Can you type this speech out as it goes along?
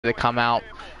they come out,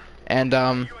 and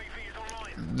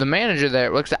the manager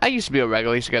there looks. I used to be a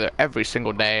regular. I used to go there every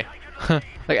single day,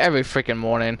 like every freaking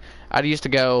morning. I used to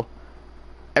go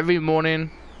every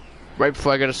morning, right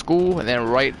before I go to school, and then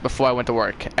right before I went to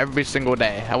work. Every single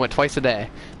day. I went twice a day,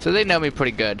 so they know me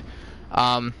pretty good. So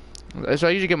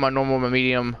I usually get my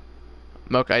medium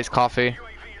mocha iced coffee,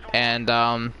 and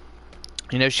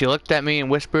you know, she looked at me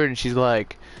and whispered, and she's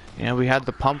like, you know, we had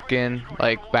the pumpkin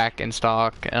like back in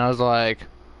stock, and I was like.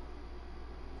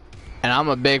 And I'm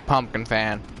a big pumpkin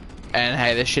fan. And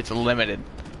hey, this shit's limited.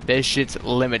 This shit's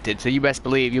limited. So you best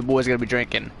believe your boy's gonna be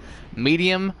drinking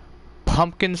medium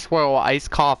pumpkin swirl iced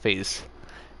coffees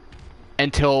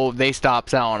until they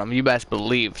stop selling them. You best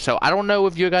believe. So I don't know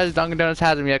if you guys Dunkin' Donuts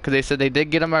has them yet, because they said they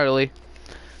did get them early.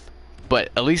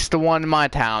 But at least the one in my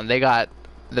town, they got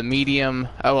the medium.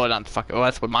 Oh, well, not the fucking. Well,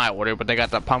 that's what my order. But they got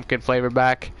the pumpkin flavor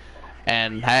back.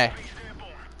 And hey,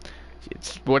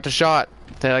 it's worth a shot.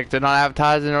 They're not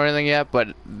advertising or anything yet, but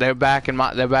they're back in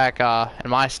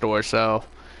my store. So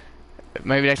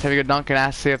maybe next time you go to Dunkin',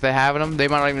 ask to see if they have them. They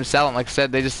might not even sell them. Like I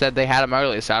said, they just said they had them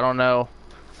early, so I don't know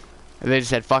if they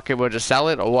just said fuck it, we'll just sell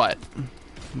it or what.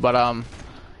 But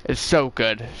it's so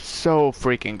good, so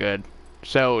freaking good.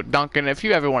 So Dunkin', if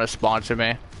you ever want to sponsor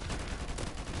me,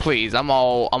 please, I'm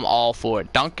all for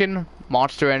it. Dunkin',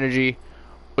 Monster Energy,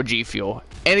 or G Fuel.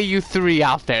 Any of you three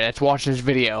out there that's watching this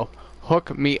video,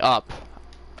 hook me up.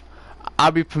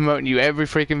 I'll be promoting you every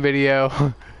freaking video,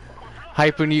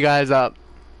 hyping you guys up.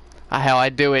 Hell, I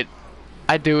do it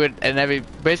in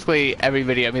basically every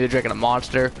video. I'm either drinking a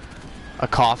Monster, a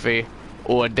coffee,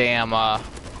 or a damn, well,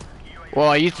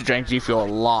 I used to drink G Fuel a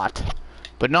lot,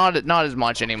 but not as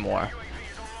much anymore.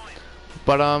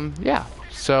 But, yeah,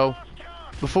 so,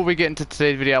 before we get into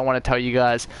today's video, I want to tell you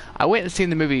guys, I went and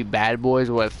seen the movie Bad Boys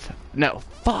with, no,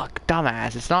 fuck,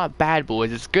 dumbass, it's not Bad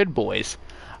Boys, it's Good Boys.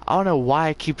 I don't know why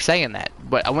I keep saying that,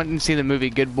 but I went and see the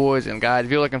movie Good Boys, and guys,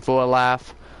 if you're looking for a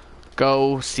laugh,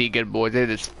 go see Good Boys.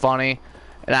 It is funny,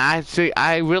 and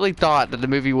I really thought that the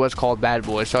movie was called Bad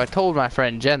Boys, so I told my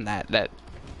friend Jen that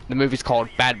the movie's called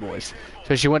Bad Boys.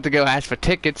 So she went to go ask for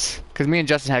tickets, because me and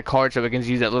Justin had cards, so we can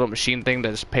use that little machine thing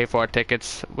to just pay for our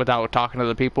tickets without talking to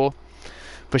the people.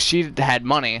 But she had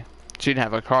money, she didn't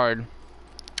have a card,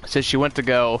 so she went to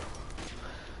go.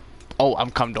 Oh, I'm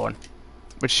cum doing.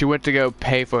 But she went to go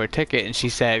pay for a ticket, and she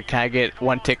said, "Can I get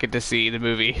one ticket to see the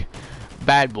movie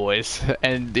Bad Boys?"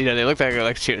 And you know, they looked at her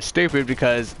like she was stupid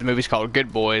because the movie's called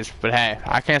Good Boys. But hey,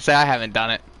 I can't say I haven't done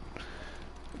it.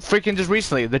 Freaking just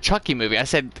recently, the Chucky movie. I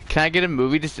said, "Can I get a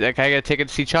movie to see, can I get a ticket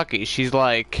to see Chucky?" She's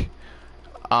like,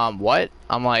 what?"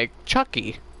 I'm like,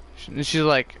 "Chucky." And she's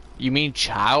like, "You mean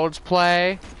Child's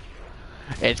Play?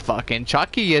 It's fucking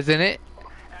Chucky, isn't it?"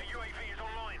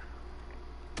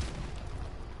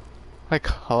 Like,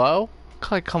 hello?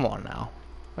 Like, come on now.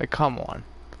 Like, come on.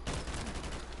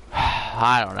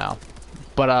 I don't know.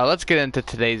 But, let's get into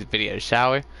today's video,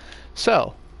 shall we?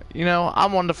 So, you know,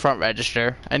 I'm on the front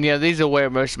register. And, you know, these are where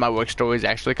most of my work stories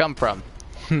actually come from.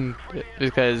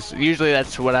 Because usually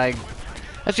that's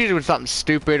usually when something's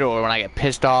stupid or when I get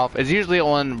pissed off. It's usually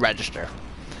on register.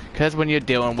 Because when you're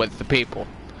dealing with the people.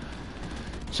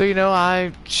 So, you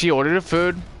know, she ordered her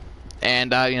food.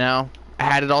 And, you know, I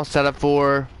had it all set up for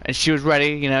her, and she was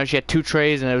ready. You know, she had 2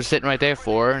 trays, and it was sitting right there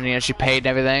for her. And you know, she paid and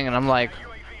everything. And I'm like,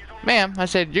 "Ma'am," I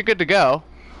said, "you're good to go."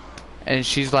 And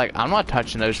she's like, I'm not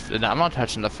touching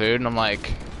the food." And I'm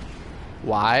like,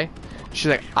 "Why?" She's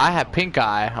like, "I have pink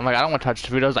eye." I'm like, "I don't want to touch the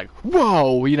food." I was like,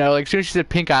 "Whoa!" You know, like as soon as she said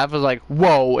pink eye, I was like,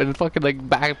 "Whoa!" And fucking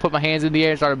like put my hands in the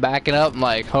air and started backing up. I'm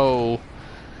like, "Oh,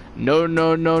 no,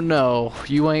 no, no, no!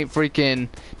 You ain't freaking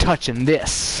touching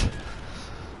this."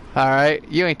 Alright,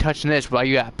 you ain't touching this while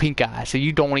you got pink eye, so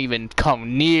you don't even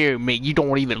come near me. You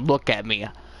don't even look at me.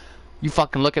 You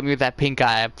fucking look at me with that pink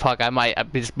eye, fuck, I might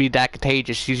just be that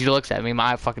contagious. She looks at me,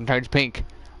 my eye fucking turns pink.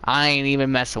 I ain't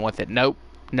even messing with it. Nope.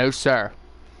 No, sir.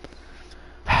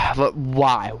 But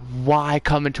why? Why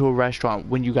come into a restaurant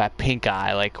when you got pink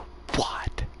eye? Like,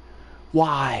 what?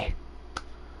 Why?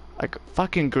 Like,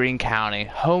 fucking Greene County,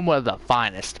 home of the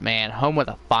finest, man. Home of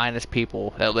the finest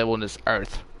people that live on this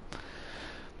earth.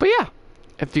 But yeah,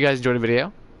 if you guys enjoyed the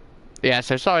video, yeah,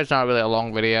 so sorry it's not really a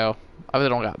long video. I really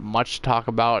don't got much to talk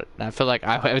about, and I feel like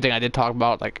everything I did talk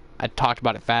about, like, I talked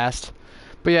about it fast.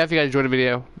 But yeah, if you guys enjoyed the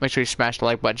video, make sure you smash the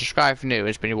like button, subscribe if you're new.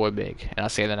 It's been your boy Big, and I'll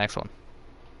see you in the next one.